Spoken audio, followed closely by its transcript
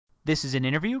This is an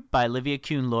interview by Olivia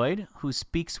Kuhn-Lloyd, who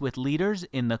speaks with leaders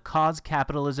in the cause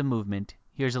capitalism movement.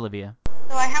 Here's Olivia.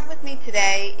 So I have with me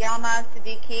today Yalmaz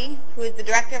Siddiqui, who is the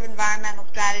Director of Environmental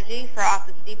Strategy for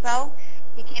Office Depot.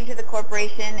 He came to the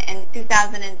corporation in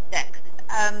 2006.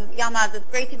 Yalmaz, it's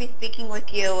great to be speaking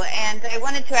with you, and I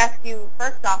wanted to ask you,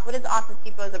 first off, what is Office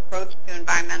Depot's approach to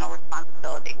environmental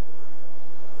responsibility?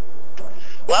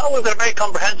 Well, we've got a very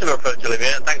comprehensive approach,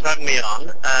 Olivia, and thanks for having me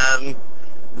on.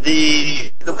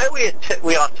 The way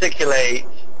we articulate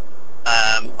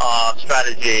our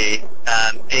strategy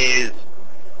is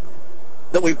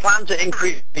that we plan to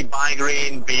increase buy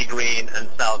green, be green, and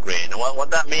sell green. And what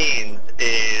that means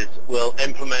is we'll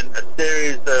implement a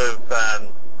series of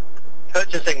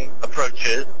purchasing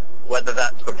approaches, whether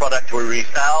that's for products we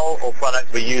resell or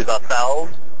products we use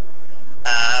ourselves,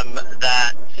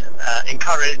 that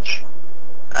encourage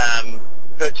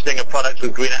purchasing of products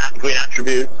with green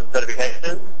attributes and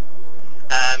certifications.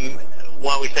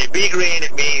 When we say be green,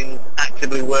 it means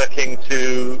actively working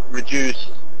to reduce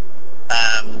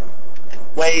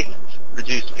waste,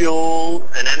 reduce fuel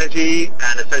and energy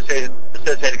and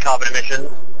associated carbon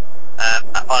emissions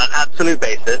on an absolute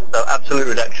basis, so absolute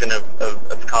reduction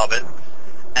of carbon,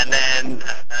 and then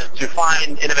to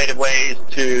find innovative ways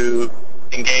to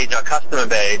engage our customer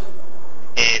base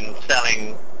in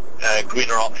selling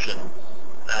greener options.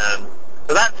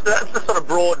 So that's the sort of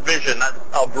broad vision. That's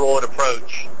our broad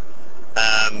approach,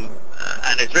 and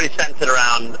it's really centered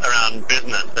around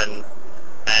business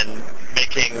and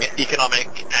making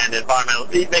economic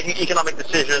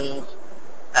decisions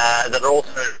that are also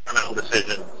environmental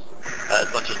decisions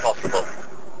as much as possible.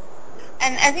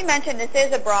 And as you mentioned, this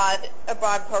is a broad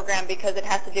program because it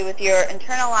has to do with your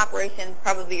internal operations,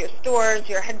 probably your stores,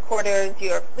 your headquarters,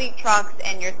 your fleet trucks,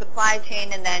 and your supply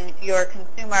chain, and then your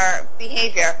consumer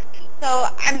behavior. So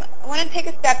I want to take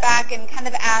a step back and kind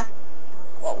of ask,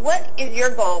 well, what is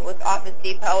your goal with Office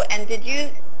Depot? And did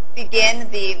you begin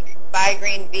the Buy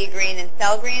Green, Be Green, and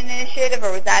Sell Green initiative,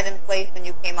 or was that in place when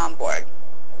you came on board?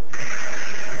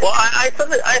 Well, I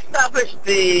established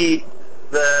the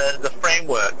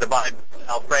framework, the Buy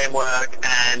Sell framework,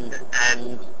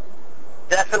 and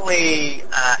definitely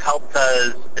helped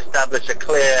us establish a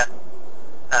clear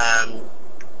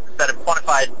set of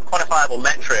quantifiable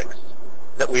metrics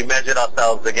that we measured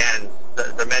ourselves against,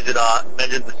 that measured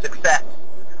the success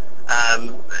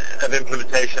of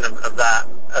implementation of that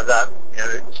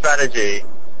strategy.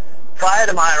 Prior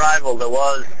to my arrival, there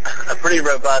was a pretty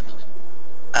robust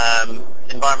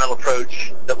environmental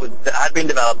approach that had been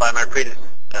developed by my predecessor.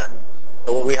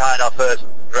 So we hired our first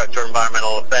Director of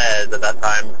Environmental Affairs at that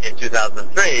time in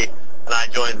 2003, and I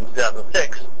joined in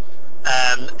 2006.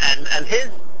 And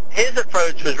his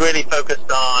approach was really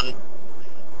focused on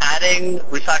adding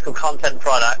recycled content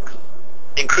products,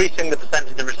 increasing the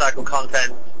percentage of recycled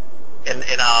content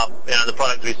in our the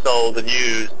products we sold and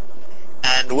used,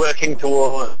 and working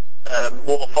towards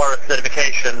more forest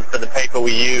certification for the paper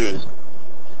we used.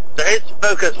 So his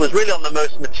focus was really on the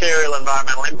most material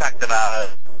environmental impact of ours,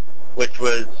 which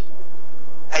was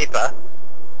paper,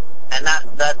 and that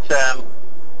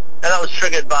was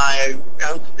triggered by,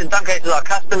 in some cases, our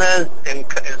customers, in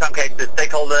some cases,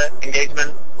 stakeholder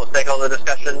engagement or stakeholder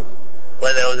discussions,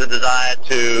 where there was a desire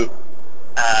to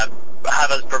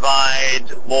have us provide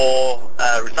more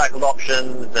recycled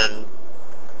options and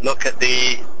look at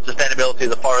the sustainability of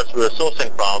the forests we were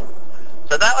sourcing from.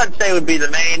 So that, I'd say, would be the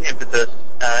main impetus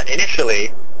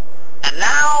initially. And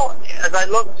now, as I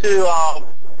look to our,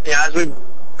 as we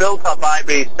built our Buy,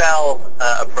 Be, Sell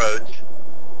approach,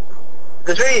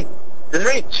 there's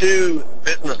really two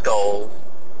business goals,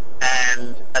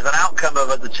 and as an outcome of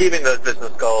us achieving those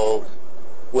business goals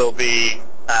will be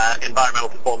environmental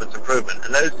performance improvement.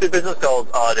 And those two business goals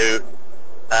are to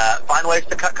find ways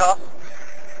to cut costs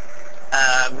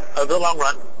over the long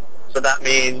run. So that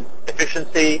means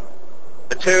efficiency,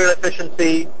 material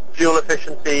efficiency, fuel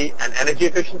efficiency, and energy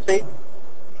efficiency,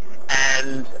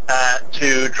 and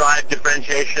to drive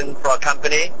differentiation for our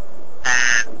company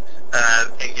and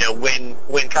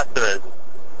win customers.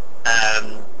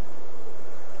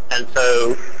 And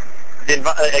so,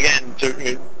 again,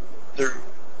 to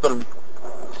sort of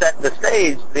set the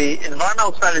stage, the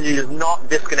environmental strategy is not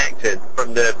disconnected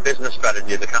from the business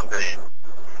strategy of the company.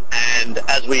 And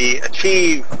as we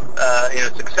achieve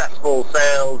successful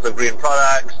sales of green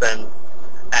products and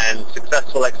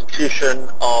successful execution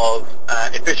of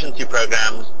efficiency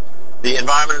programs, the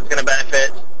environment is going to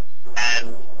benefit,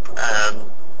 and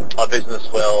our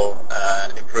business will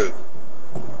improve.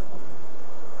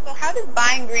 So how does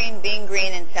buying green, being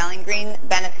green, and selling green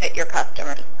benefit your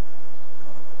customers?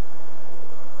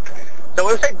 So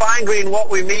when we say buying green, what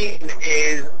we mean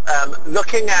is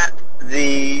looking at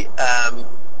the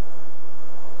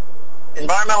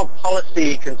environmental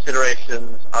policy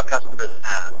considerations our customers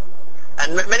have.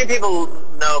 And many people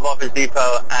know of Office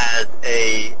Depot as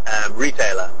a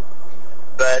retailer,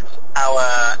 but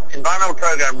our environmental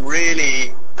program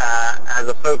really has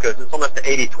a focus. It's almost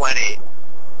 80-20,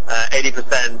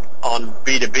 80% on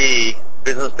B2B,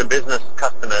 business-to-business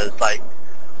customers like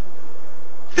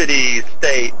cities,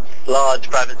 states, large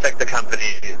private sector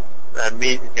companies,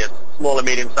 small and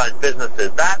medium-sized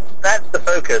businesses. That's the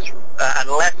focus, and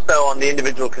less so on the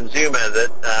individual consumer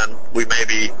that we may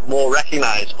be more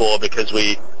recognized for because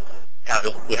we have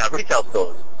retail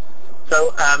stores.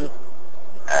 So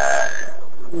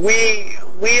we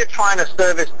are trying to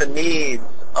service the needs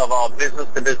of our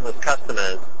business-to-business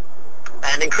customers,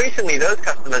 and increasingly those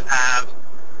customers have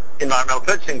environmental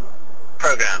purchasing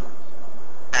programs,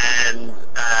 and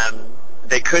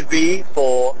they could be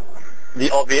for the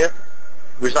obvious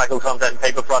recycled content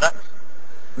paper products,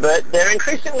 but they're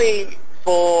increasingly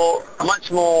for a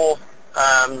much more,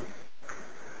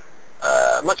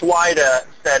 much wider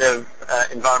set of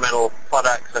environmental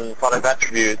products and product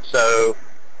attributes. So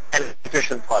energy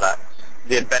efficient products.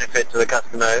 The benefit to the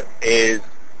customer is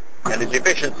energy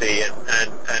efficiency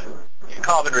and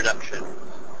carbon reduction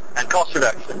and cost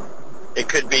reduction. It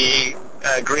could be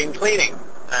green cleaning,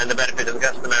 and the benefit to the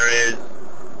customer is,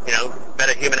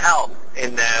 better human health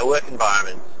in their work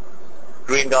environments.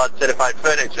 Green Guard certified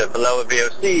furniture for lower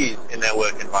VOCs in their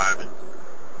work environment.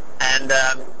 And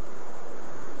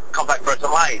compact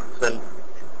fluorescent lights and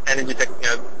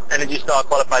Energy Star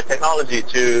qualified technology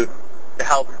to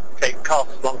help take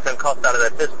long-term costs out of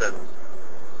their systems.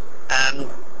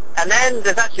 And then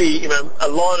there's actually a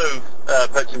lot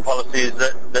of purchasing policies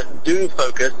that do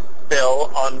focus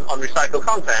still on recycled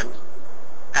content.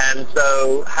 And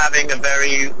so having a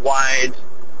very wide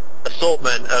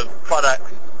assortment of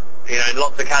products, in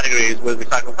lots of categories with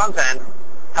recycled content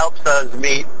helps us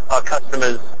meet our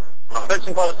customers'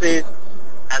 purchasing policies,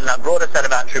 and that broader set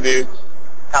of attributes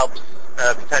helps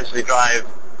potentially drive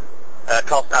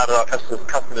costs out of our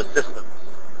customers' systems.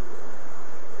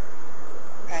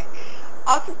 Right.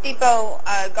 Office Depot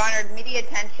garnered media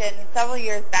attention several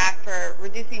years back for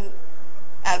reducing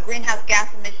greenhouse gas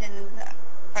emissions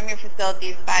from your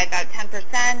facilities by about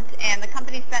 10%, and the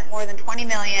company spent more than $20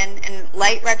 million in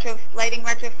lighting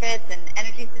retrofits and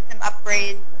energy system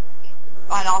upgrades,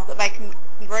 and also by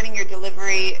converting your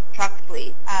delivery truck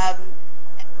fleet.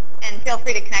 And feel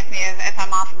free to connect me if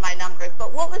I'm off in my numbers.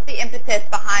 But what was the impetus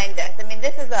behind this? I mean,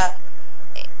 this is a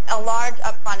large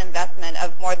upfront investment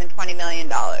of more than $20 million.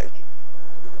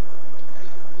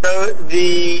 So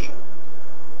this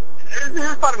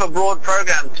is part of a broad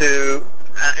program to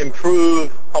improve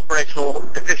operational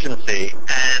efficiency,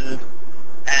 and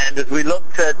as we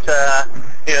looked at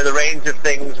the range of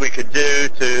things we could do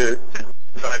to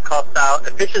drive costs out,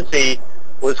 efficiency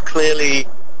was clearly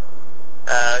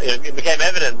it became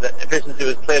evident that efficiency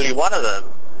was clearly one of them.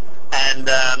 And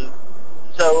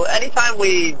so anytime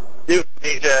we do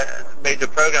a major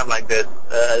program like this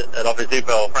at Office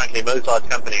Depot, or frankly most large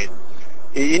companies,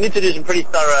 you need to do some pretty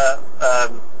thorough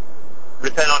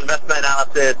return on investment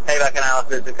analysis, payback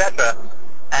analysis, etc.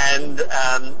 And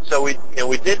so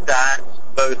we did that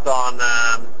both on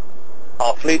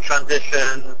our fleet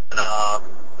transition and our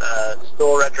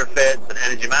store retrofits and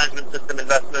energy management system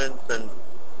investments,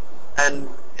 and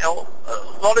a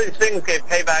lot of these things gave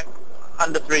payback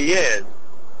under 3 years.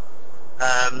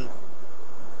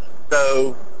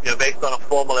 So based on a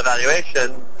formal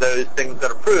evaluation, those things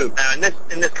got approved. Now in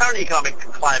this current economic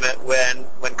climate,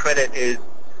 when credit is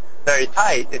very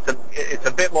tight, it's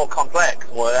a bit more complex,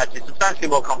 or actually substantially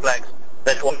more complex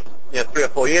than it was 3 or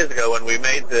 4 years ago when we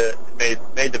made the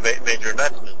major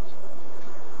investments.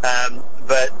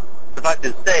 But suffice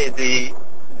to say,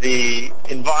 the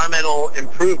environmental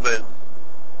improvements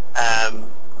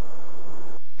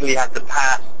really have to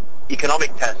pass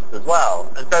economic tests as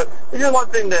well. And so this is one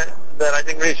thing that I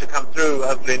think really should come through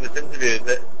hopefully in this interview,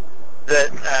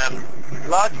 that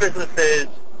large businesses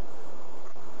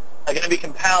are going to be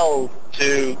compelled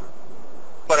to,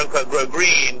 quote-unquote, grow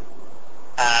green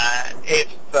if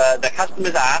their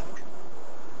customers ask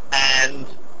and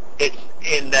it's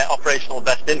in their operational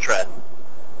best interest.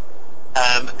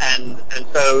 And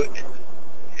so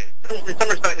in some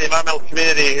respects, the environmental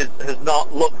community has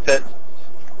not looked at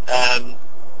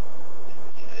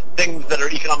things that are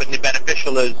economically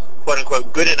beneficial as,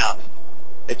 quote-unquote, good enough.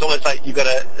 It's almost like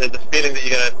there's a feeling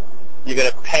that you're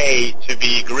going to pay to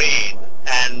be green.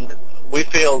 And we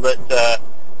feel that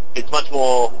it's much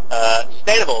more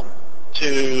sustainable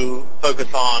to focus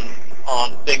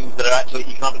on things that are actually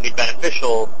economically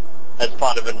beneficial as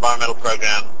part of an environmental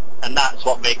program, and that's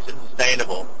what makes it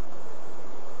sustainable.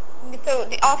 So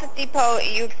the Office Depot,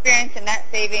 you experienced a net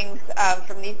savings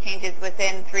from these changes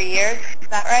within 3 years. Is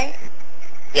that right?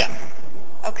 Yeah.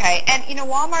 Okay. And,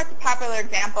 Walmart's a popular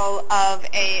example of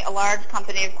a large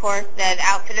company, of course, that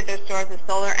outfitted their stores with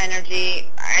solar energy.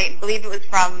 I believe it was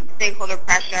from stakeholder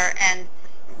pressure. And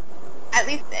at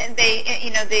least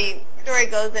the story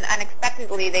goes that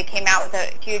unexpectedly they came out with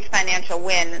a huge financial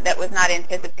win that was not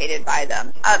anticipated by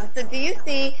them. So do you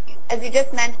see, as you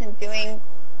just mentioned, taking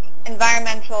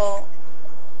environmental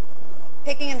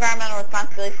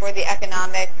responsibility for the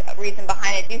economic reason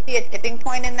behind it, do you see a tipping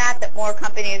point in that more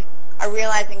companies are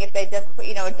realizing if they just,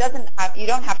 you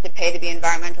don't have to pay to be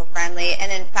environmental friendly,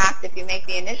 and in fact, if you make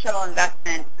the initial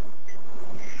investment,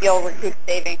 you'll recoup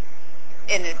savings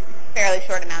in a fairly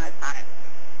short amount of time?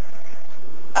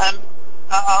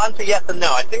 I'll answer yes and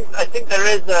no. I think there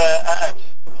is a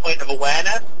point of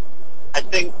awareness. I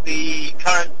think the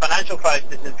current financial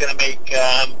crisis is going to make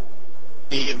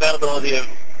the availability of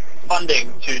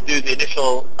funding to do the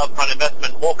initial upfront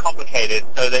investment more complicated.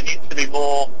 So there needs to be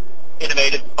more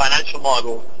innovative financial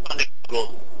models, funding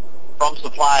models from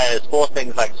suppliers for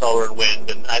things like solar and wind.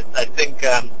 And I think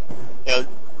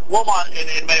Walmart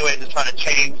in many ways is trying to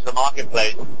change the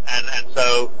marketplace, and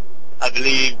so I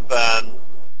believe to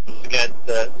get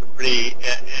some pretty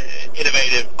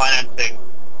innovative financing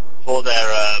for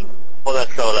their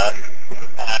solar.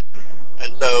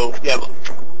 And so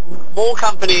more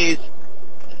companies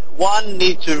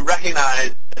need to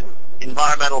recognize that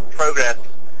environmental progress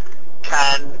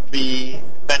can be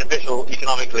beneficial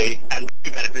economically and be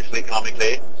beneficial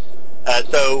economically.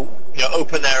 So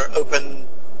open their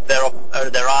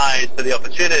eyes to the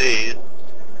opportunities,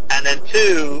 and then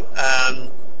two,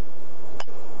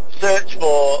 search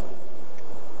for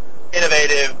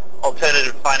innovative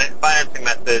alternative financing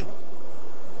methods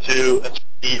to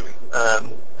achieve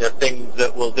things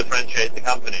that will differentiate the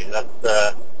company.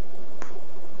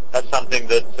 That's something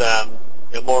that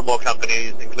more and more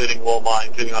companies, including Walmart,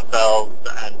 including ourselves,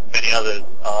 and many others,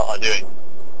 are doing.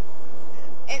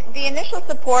 And the initial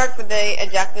support for the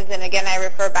objectives, and again, I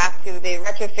refer back to the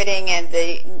retrofitting and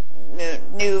the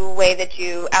new way that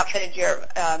you outfitted your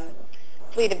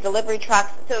fleet of delivery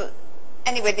trucks. So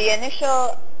anyway, the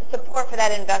initial support for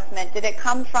that investment, did it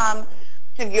come from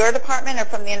your department or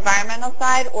from the environmental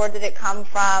side, or did it come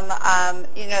from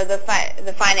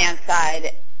the finance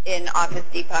side in Office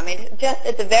Depot? I mean, just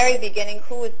at the very beginning,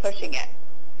 who was pushing it?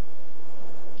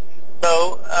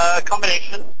 So a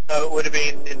combination. So it would have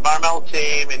been the environmental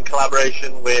team in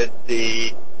collaboration with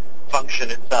the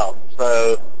function itself.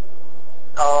 So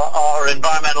our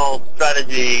environmental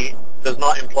strategy does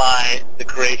not imply the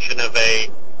creation of a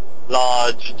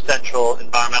large central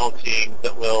environmental team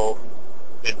that will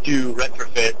do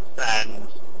retrofits and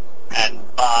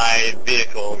buy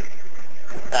vehicles.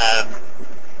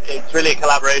 It's really a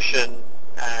collaboration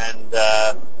and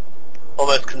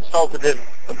almost consultative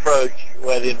approach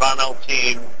where the environmental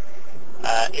team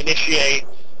initiates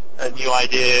new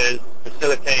ideas,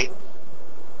 facilitates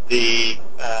the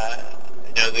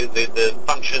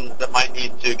functions that might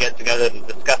need to get together to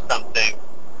discuss something,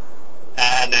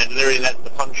 and then literally lets the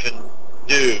function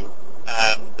do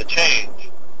the change.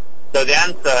 So the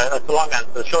answer, that's the long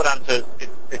answer. The short answer is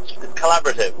it's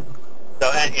collaborative.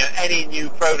 So any new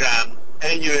program,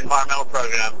 any new environmental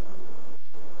program,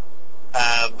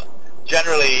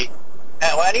 generally,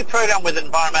 any program with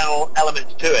environmental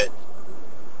elements to it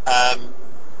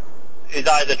is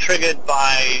either triggered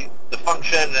by the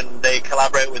function and they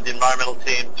collaborate with the environmental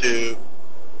team to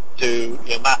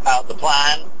map out the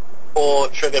plan, or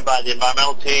triggered by the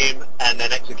environmental team and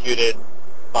then executed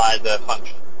by the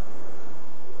function.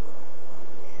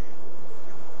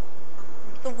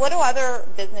 So what do other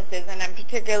businesses, and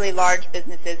particularly large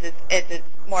businesses, as it's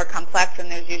more complex and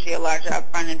there's usually a larger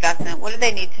upfront investment, what do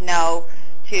they need to know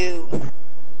to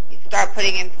start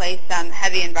putting in place some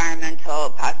heavy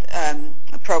environmental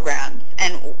programs?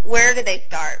 And where do they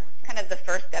start? Kind of the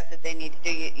first step that they need to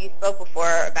do. You spoke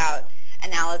before about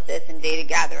analysis and data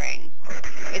gathering.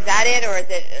 Is that it, or is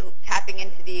it tapping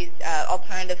into these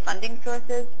alternative funding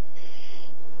sources?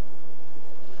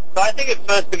 So I think it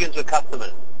first begins with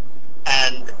customers.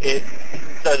 And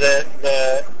so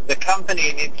the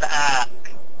company needs to ask,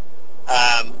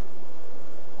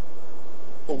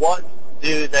 what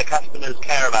do their customers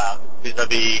care about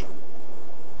vis-a-vis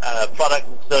products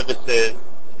and services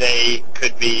they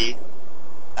could be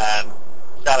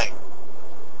selling?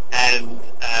 And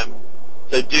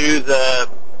so it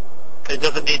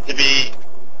doesn't need to be,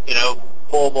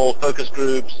 formal focus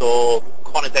groups or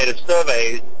quantitative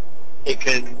surveys. It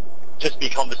can just be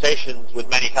conversations with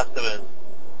many customers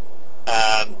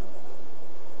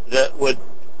that would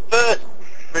first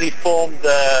really form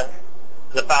the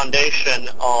foundation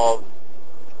of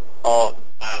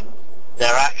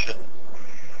their actions.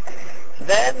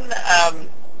 Then,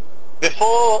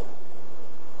 before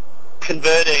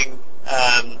converting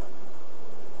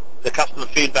the customer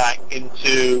feedback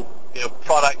into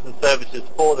products and services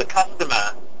for the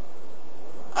customer,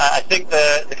 I think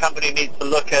the company needs to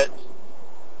look at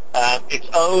its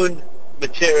own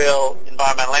material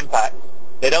environmental impact.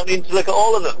 They don't need to look at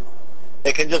all of them.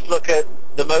 They can just look at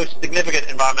the most significant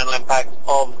environmental impacts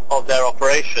of their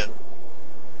operation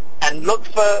and look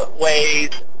for ways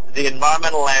the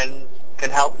environmental lens can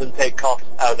help them take costs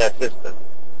out of their system.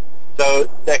 So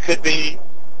there could be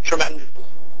tremendous,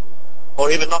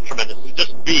 or even not tremendous, it would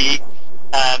just be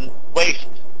waste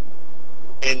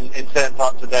in certain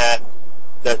parts of their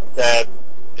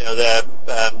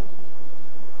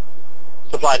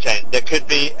supply chain. There could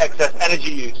be excess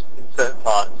energy use in certain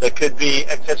parts. There could be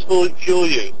excess fuel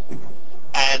use.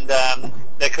 And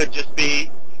there could just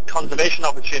be conservation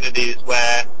opportunities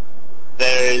where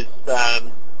there is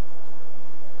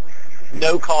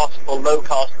no cost or low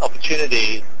cost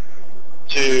opportunities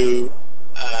to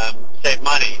save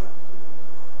money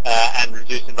and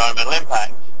reduce environmental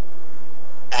impact.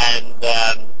 And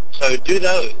so do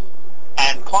those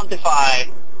and quantify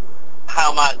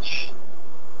how much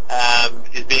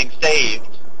is being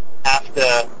saved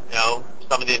after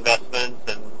some of the investments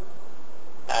and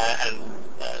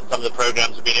some of the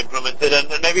programs have been implemented, and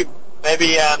maybe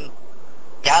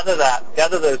gather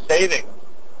those savings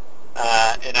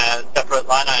in a separate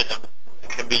line item that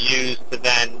can be used to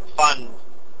then fund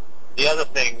the other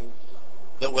things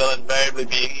that will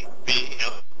invariably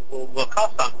will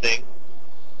cost something.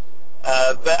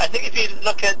 But I think if you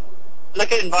look at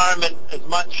environment as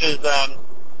much as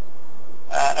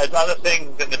other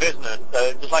things in the business,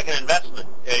 just like an investment,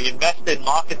 you invest in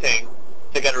marketing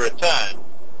to get a return.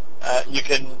 You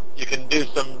can do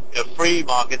some free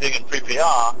marketing and free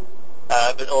PR,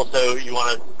 but also you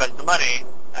want to spend some money.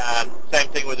 Same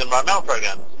thing with environmental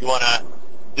programs. You want to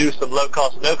do some low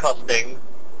cost, no cost things,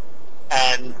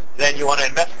 and then you want to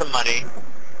invest some money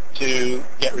to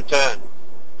get returns.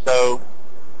 So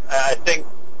I think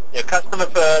customer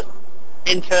first,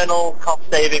 internal cost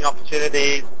saving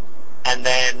opportunities, and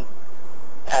then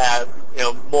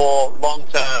more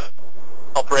long-term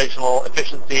operational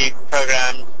efficiency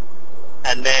programs.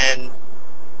 And then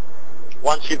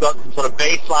once you've got some sort of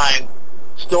baseline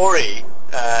story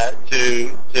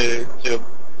to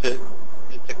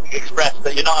express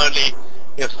that you're not only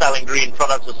selling green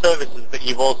products or services, but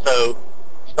you've also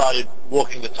started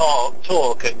walking the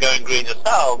talk and going green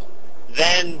yourselves,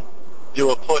 then do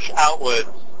a push outwards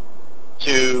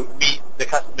to meet the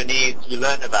customer needs you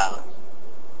learned about.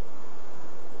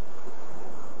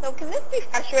 So can this be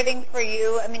frustrating for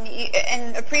you? I mean,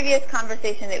 in a previous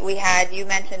conversation that we had, you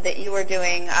mentioned that you were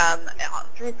doing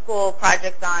through school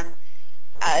projects on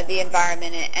the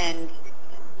environment and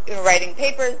writing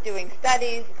papers, doing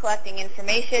studies, collecting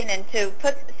information, and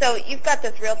so you've got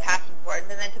this real passion for it,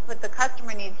 and then to put the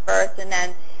customer needs first, and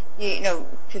then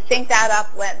to sync that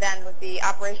up then with the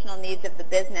operational needs of the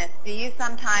business. Do you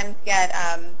sometimes get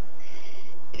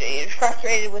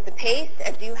frustrated with the pace?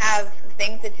 Do you have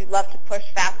things that you'd love to push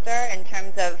faster in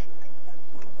terms of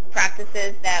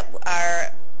practices that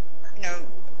are,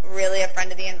 really a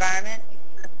friend of the environment?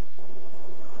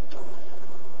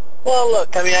 Well,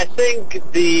 look, I mean, I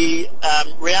think the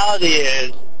reality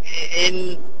is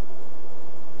in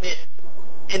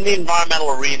the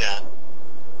environmental arena,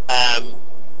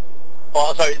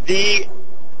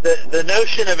 the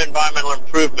notion of environmental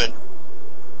improvement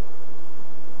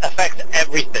affects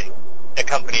everything a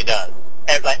company does,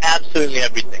 like absolutely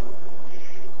everything.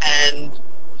 And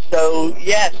so,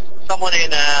 yes, someone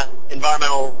in an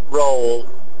environmental role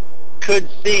could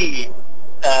see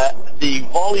the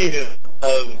volume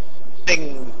of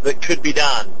things that could be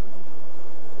done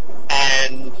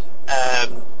and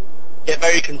get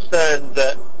very concerned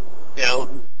that,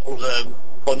 all of them,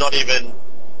 or not even,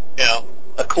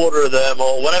 a quarter of them,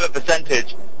 or whatever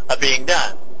percentage are being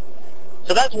done.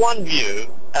 So that's one view,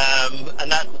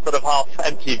 and that's the sort of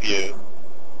half-empty view.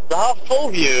 The half-full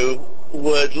view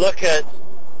would look at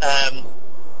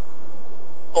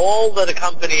all that a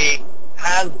company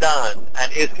has done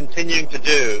and is continuing to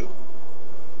do,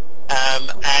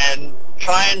 and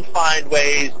try and find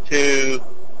ways to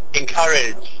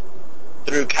encourage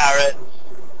through carrots,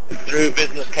 through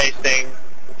business casing,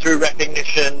 through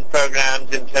recognition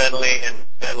programs internally and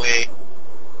externally,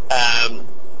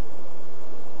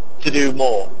 to do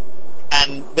more.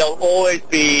 And there'll always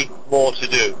be more to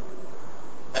do.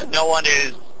 No one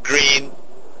is green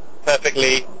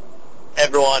perfectly.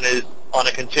 Everyone is on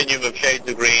a continuum of shades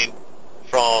of green,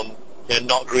 from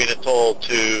not green at all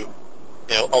to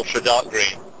ultra dark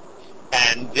green.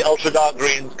 And the ultra dark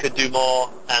greens could do more,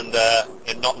 and the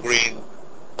not greens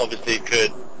obviously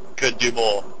could do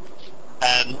more.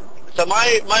 So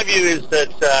my view is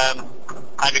that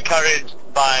I'm encouraged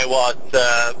by what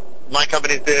my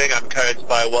company is doing. I'm encouraged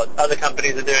by what other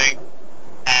companies are doing,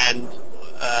 and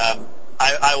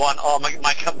I want all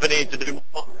my company to do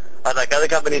more. I'd like other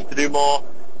companies to do more,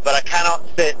 but I cannot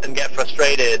sit and get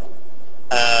frustrated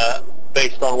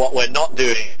based on what we're not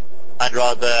doing. I'd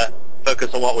rather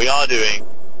focus on what we are doing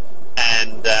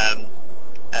and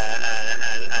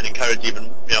encourage even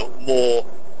more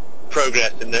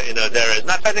progress in those areas. And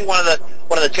that's, I think, one of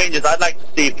the changes I'd like to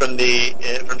see from the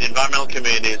environmental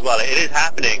community as well. It is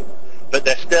happening, but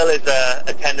there still is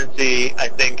a tendency, I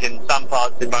think, in some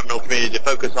parts of the environmental community to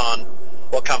focus on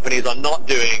what companies are not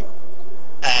doing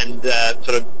and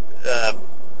sort of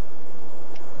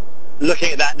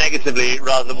looking at that negatively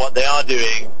rather than what they are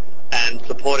doing and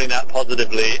supporting that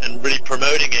positively and really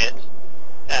promoting it.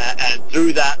 And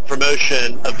through that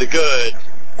promotion of the good,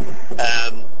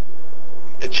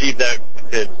 achieve their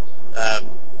objectives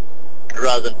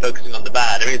rather than focusing on the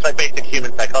bad. I mean, it's like basic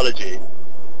human psychology.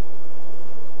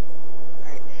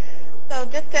 Right. So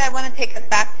I want to take us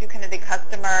back to kind of the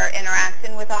customer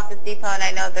interaction with Office Depot, and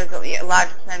I know there's a large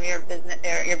percent of your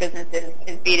business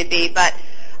is B2B, but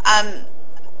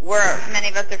many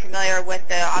of us are familiar with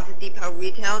the Office Depot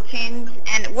retail chains,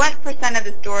 and what percent of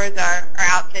the stores are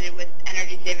outfitted with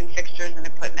energy-saving fixtures and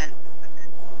equipment?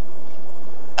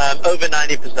 Over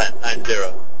 90%, 90.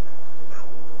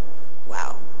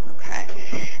 Wow. Okay.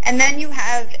 And then you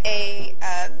have a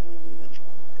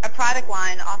product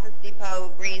line, Office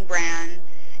Depot Green Brand,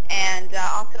 and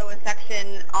also a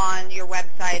section on your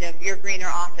website of Your Greener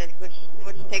Office,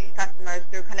 which takes customers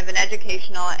through kind of an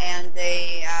educational and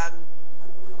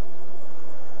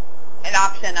an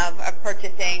option of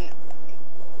purchasing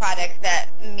products that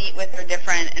meet with their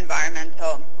different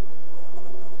environmental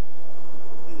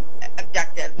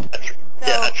objectives.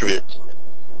 Attributes.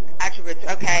 Attributes,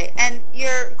 okay. And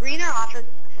your Greener Office,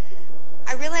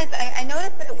 I realized, I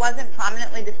noticed that it wasn't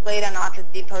prominently displayed on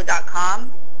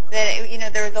OfficeDepot.com,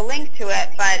 that there was a link to it,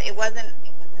 but it wasn't,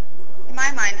 to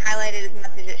my mind, highlighted as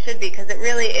much as it should be, because it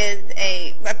really is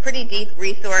a pretty deep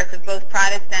resource of both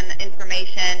products and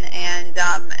information, and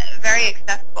very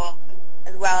accessible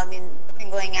as well. I mean,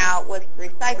 singling out what's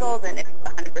recycled and if it's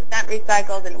 100%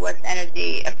 recycled and what's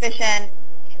energy efficient,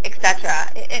 etc.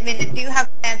 I mean, do you have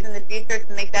plans in the future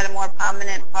to make that a more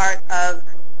prominent part of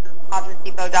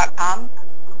OfficeDepot.com?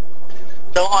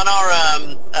 So on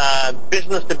our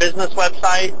business-to-business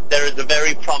website, there is a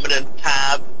very prominent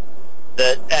tab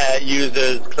that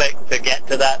users click to get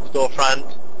to that storefront.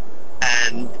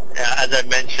 And as I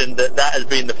mentioned, that has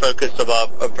been the focus of our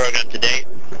program to date.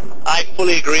 I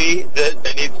fully agree that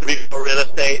there needs to be more real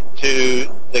estate to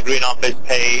the Green Office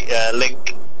Pay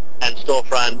link and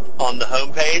storefront on the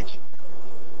homepage.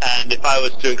 And if I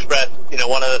was to express,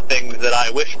 one of the things that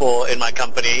I wish for in my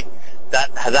company,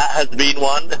 that has been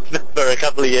one for a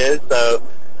couple of years. So,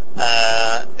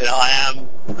 I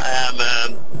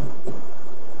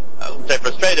wouldn't say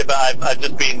frustrated, but I've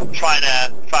just been trying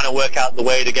to work out the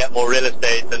way to get more real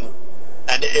estate, and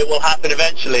it will happen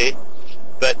eventually.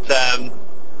 But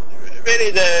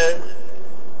really, the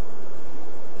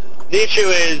issue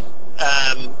is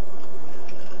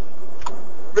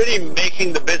really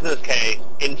making the business case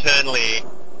internally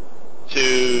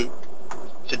to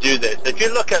do this. If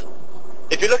you look at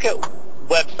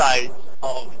websites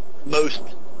of most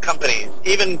companies,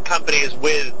 even companies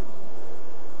with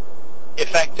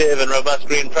effective and robust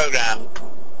green programs,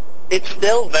 it's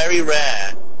still very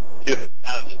rare to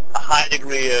have a high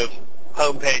degree of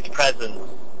homepage presence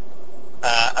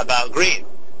about green.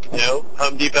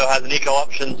 Home Depot has an eco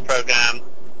options program,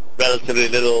 relatively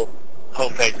little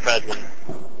homepage presence.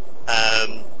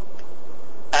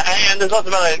 And there's lots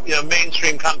of other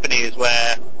mainstream companies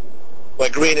where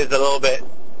green is a little bit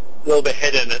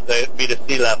hidden at the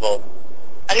B2C level.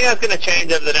 I think that's going to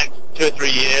change over the next 2 or 3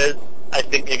 years. I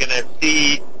think you're going to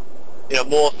see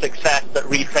more success at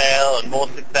retail and more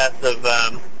success of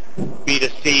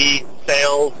B2C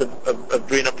sales of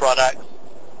greener products,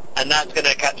 and that's going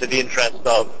to capture the interest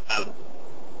of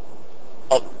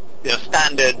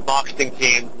standard marketing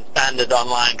teams and standard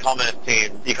online e-commerce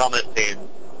teams.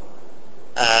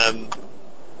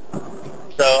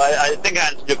 So I think I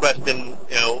answered your question,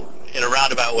 in a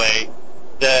roundabout way.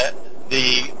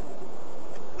 The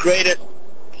greatest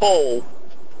pull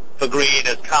for green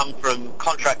has come from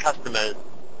contract customers,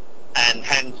 and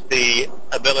hence the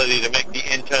ability to make the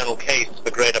internal case for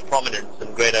greater prominence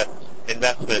and greater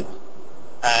investment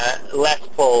less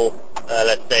pull,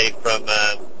 let's say, from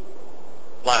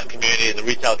client community and the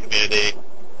retail community,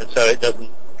 and so it doesn't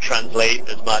translate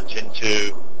as much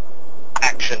into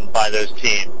action by those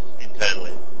teams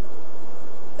internally.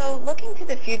 So looking to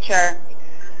the future,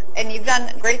 and you've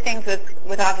done great things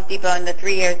with Office Depot in the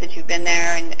 3 years that you've been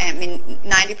there, and I mean,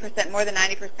 90%, more than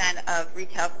 90% of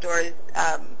retail stores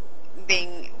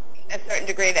being a certain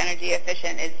degree of energy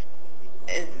efficient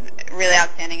is really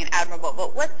outstanding and admirable.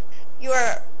 But what's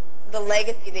the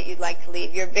legacy that you'd like to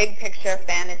leave? Your big picture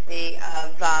fantasy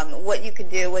of what you could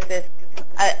do with this,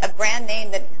 a brand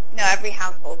name that every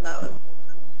household knows.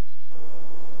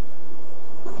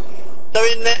 So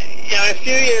in a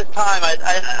few years' time,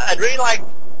 I'd really like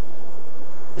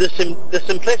the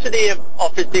simplicity of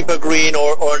Office Depot Green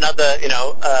or another,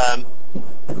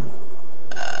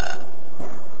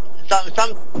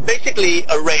 some basically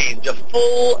a range, a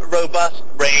full, robust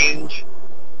range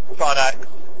of products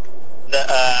that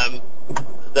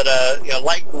are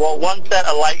like one set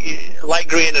are light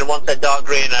green and one set dark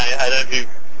green. I don't know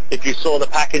if you saw the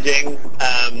packaging,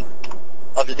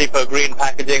 Office Depot Green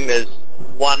packaging. There's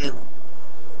one.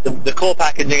 The core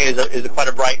packaging is quite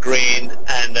a bright green,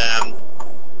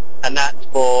 and that's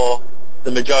for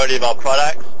the majority of our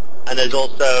products. And there's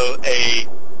also a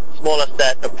smaller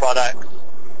set of products,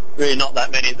 really not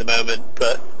that many at the moment,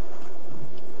 but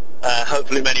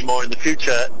hopefully many more in the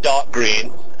future, dark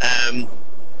green.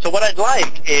 So what I'd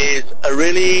like is a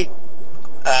really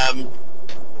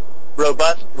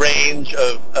robust range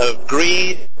of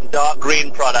green, dark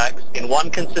green products in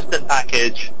one consistent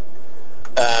package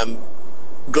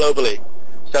globally.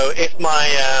 So if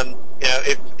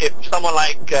if someone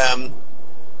like I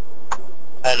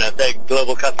don't know, if they're a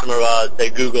global customer of ours, say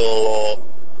Google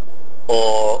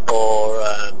or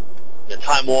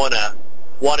Time Warner,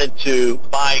 wanted to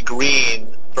buy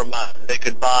green from us, they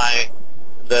could buy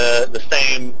the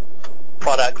same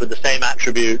product with the same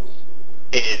attributes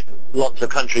in lots of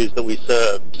countries that we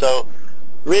serve. So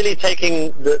really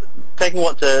taking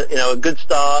what's a good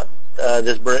start,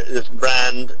 this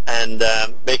brand, and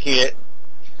making it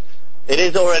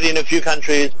is already in a few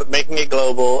countries, but making it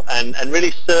global and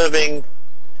really serving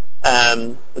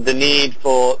the need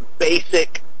for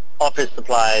basic office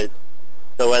supplies.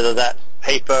 So whether that's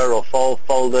paper or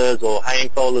folders or hanging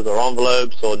folders or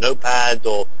envelopes or notepads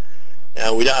or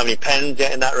we don't have any pens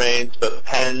yet in that range, but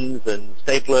pens and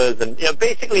staplers and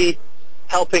basically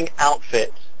helping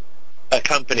outfit a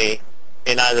company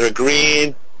in either a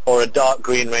green or a dark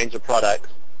green range of products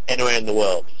anywhere in the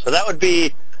world. So that would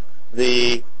be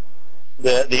the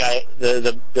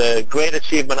great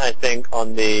achievement, I think,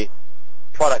 on the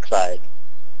product side.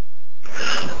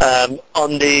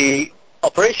 On the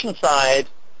operation side,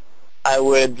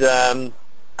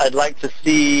 I'd like to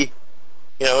see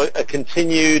a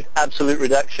continued absolute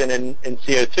reduction in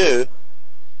CO2.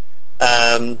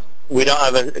 We don't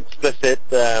have an explicit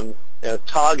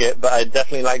target, but I'd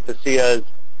definitely like to see us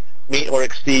meet or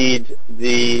exceed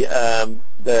the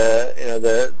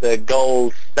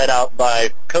goals set out by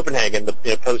Copenhagen,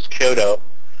 the post-Kyoto,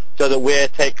 so that we're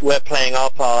playing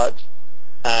our part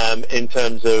in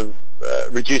terms of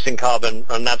reducing carbon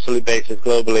on an absolute basis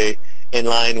globally, in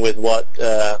line with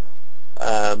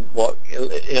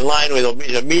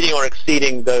meeting or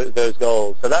exceeding those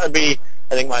goals. So that would be,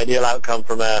 I think, my ideal outcome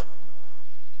from a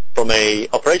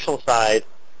operational side.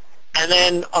 And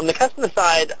then on the customer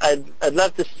side, I'd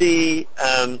love to see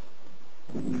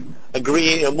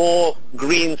more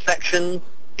green sections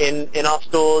in our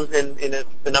stores in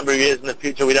a number of years in the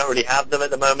future. We don't really have them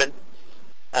at the moment.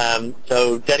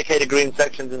 So dedicated green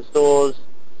sections in stores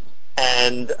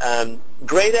and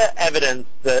greater evidence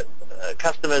that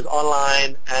customers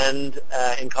online and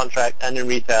in contract and in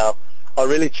retail are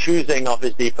really choosing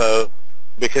Office Depot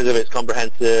because of its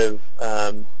comprehensive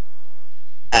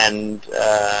and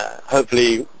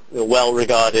hopefully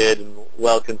well-regarded and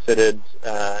well-considered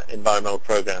environmental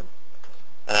program.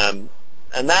 And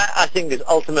that, I think, is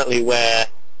ultimately where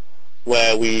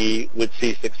we would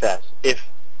see success.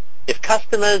 If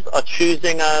customers are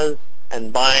choosing us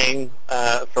and buying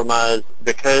from us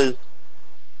because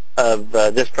of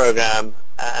this program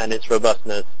and its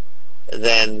robustness,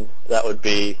 then that would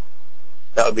be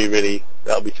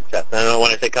success. And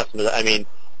when I say customers, I mean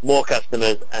more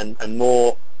customers and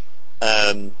more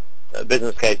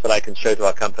business case that I can show to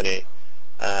our company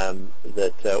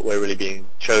that we're really being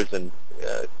chosen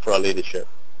for our leadership.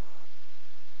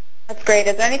 That's great.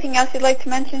 Is there anything else you'd like to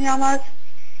mention, Yalmaz?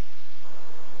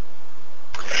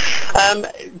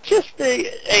 Just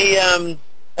a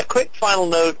quick final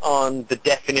note on the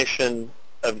definition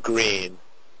of green.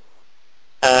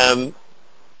 Right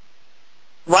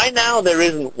now, there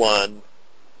isn't one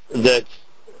that's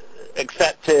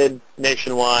accepted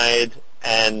nationwide,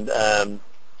 and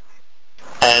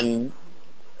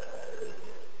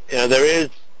there is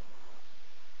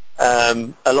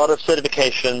a lot of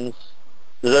certifications.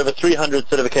 There's over 300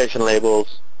 certification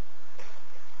labels,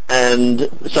 and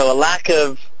so a lack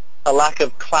of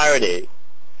clarity.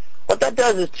 What that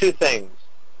does is two things.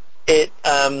 It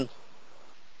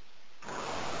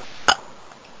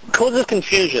causes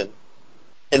confusion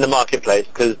in the marketplace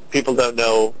because people don't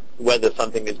know whether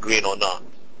something is green or not.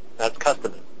 That's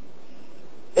customers.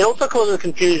 It also causes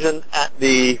confusion at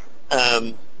the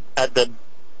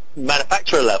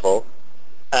manufacturer level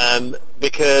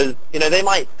because they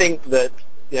might think that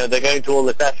they're going to all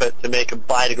this effort to make a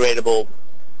biodegradable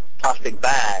plastic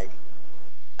bag,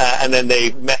 and then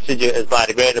they message it as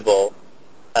biodegradable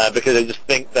because they just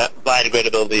think that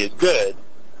biodegradability is good,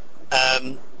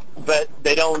 but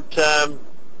they don't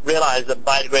realize that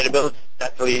biodegradability is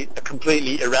actually a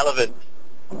completely irrelevant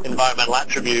environmental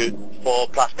attribute for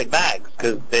plastic bags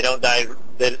because they don't die.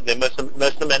 Most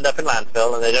of them end up in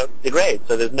landfill and they don't degrade,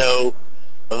 so there's no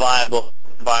viable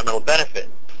environmental benefit.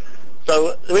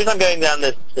 So the reason I'm going down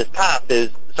this path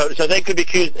is so they could be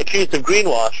accused of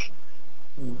greenwash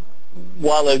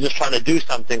while they're just trying to do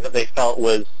something that they felt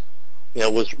was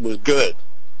good.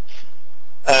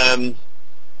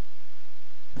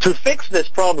 To fix this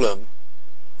problem,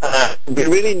 we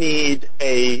really need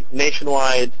a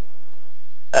nationwide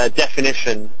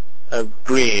definition of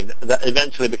green that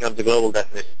eventually becomes a global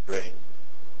definition of green.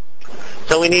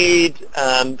 So we need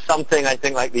something, I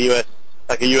think, like a U.S.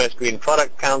 Green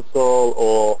Product Council,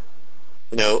 or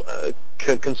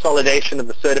consolidation of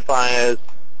the certifiers,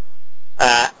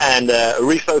 and a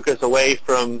refocus away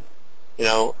from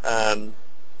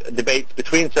debates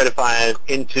between certifiers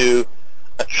into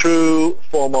a true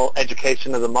formal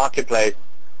education of the marketplace,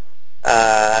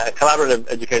 a collaborative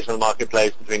education of the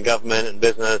marketplace between government and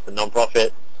business and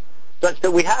nonprofit, such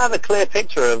that we have a clear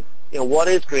picture of what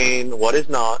is green, what is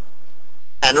not,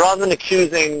 and rather than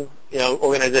accusing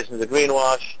organizations of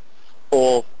greenwash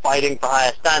or fighting for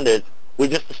higher standards, we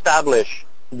just establish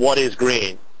what is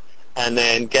green, and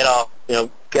then get a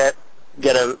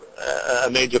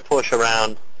major push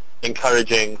around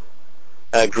encouraging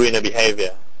greener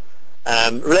behavior.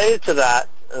 Related to that,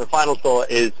 the final thought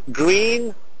is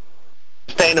green,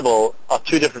 sustainable are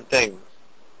two different things.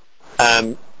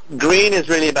 Green is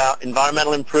really about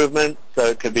environmental improvement, so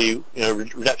it could be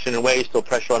reduction in waste or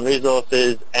pressure on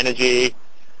resources, energy,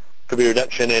 could be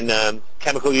reduction in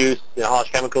chemical use,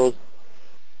 harsh chemicals.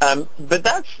 But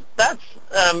that's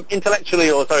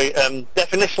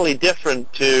definitionally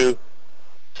different to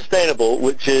sustainable,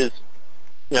 which is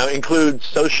includes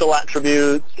social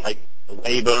attributes like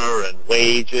labor and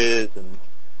wages and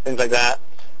things like that,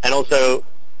 and also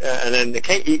and then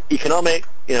the economic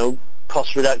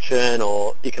cost reduction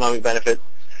or economic benefits.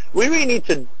 We really need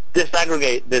to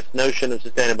disaggregate this notion of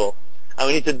sustainable, and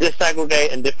we need to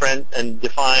disaggregate and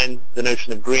define the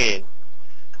notion of green.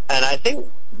 And I think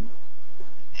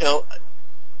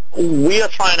we are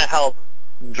trying to help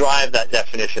drive that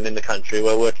definition in the country.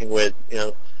 We're working with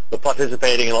we're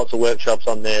participating in lots of workshops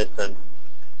on this, and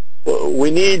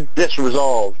we need this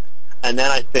resolved, and then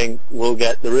I think we'll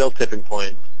get the real tipping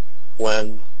point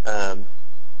when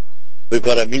we've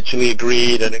got a mutually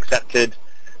agreed and accepted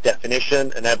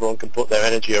definition, and everyone can put their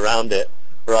energy around it,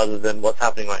 rather than what's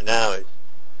happening right now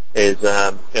is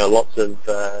lots of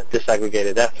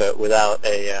disaggregated effort without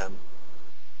a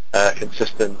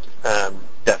consistent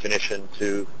definition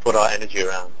to put our energy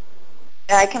around.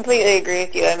 I completely agree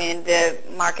with you. I mean, the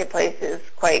marketplace is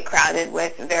quite crowded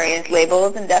with various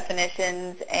labels and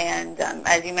definitions, and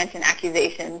as you mentioned,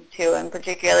 accusations too, and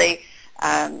particularly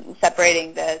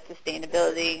separating the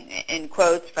sustainability in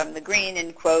quotes from the green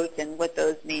in quotes and what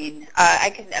those mean.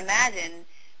 I can imagine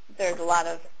there's a lot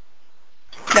of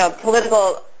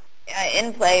political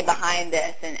in-play behind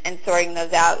this and sorting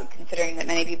those out, considering that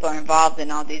many people are involved in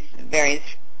all these various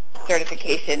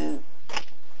certification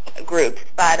groups.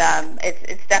 But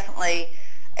it's definitely,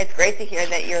 it's great to hear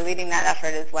that you're leading that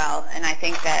effort as well, and I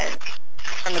think that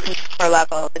from the consumer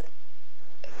level,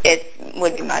 it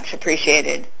would be much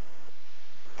appreciated.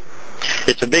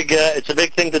 It's a big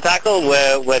thing to tackle.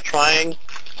 We're trying.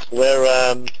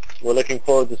 We're looking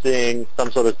forward to seeing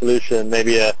some sort of solution,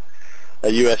 maybe a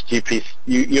USGPC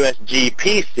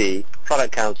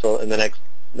product council in the next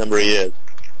number of years.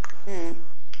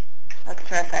 That's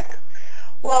terrific.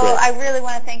 Well, great. I really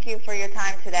want to thank you for your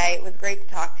time today. It was great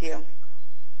to talk to you.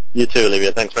 You too,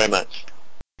 Olivia. Thanks very much.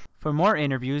 For more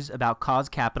interviews about cause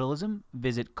capitalism,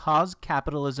 visit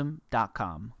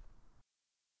causecapitalism.com.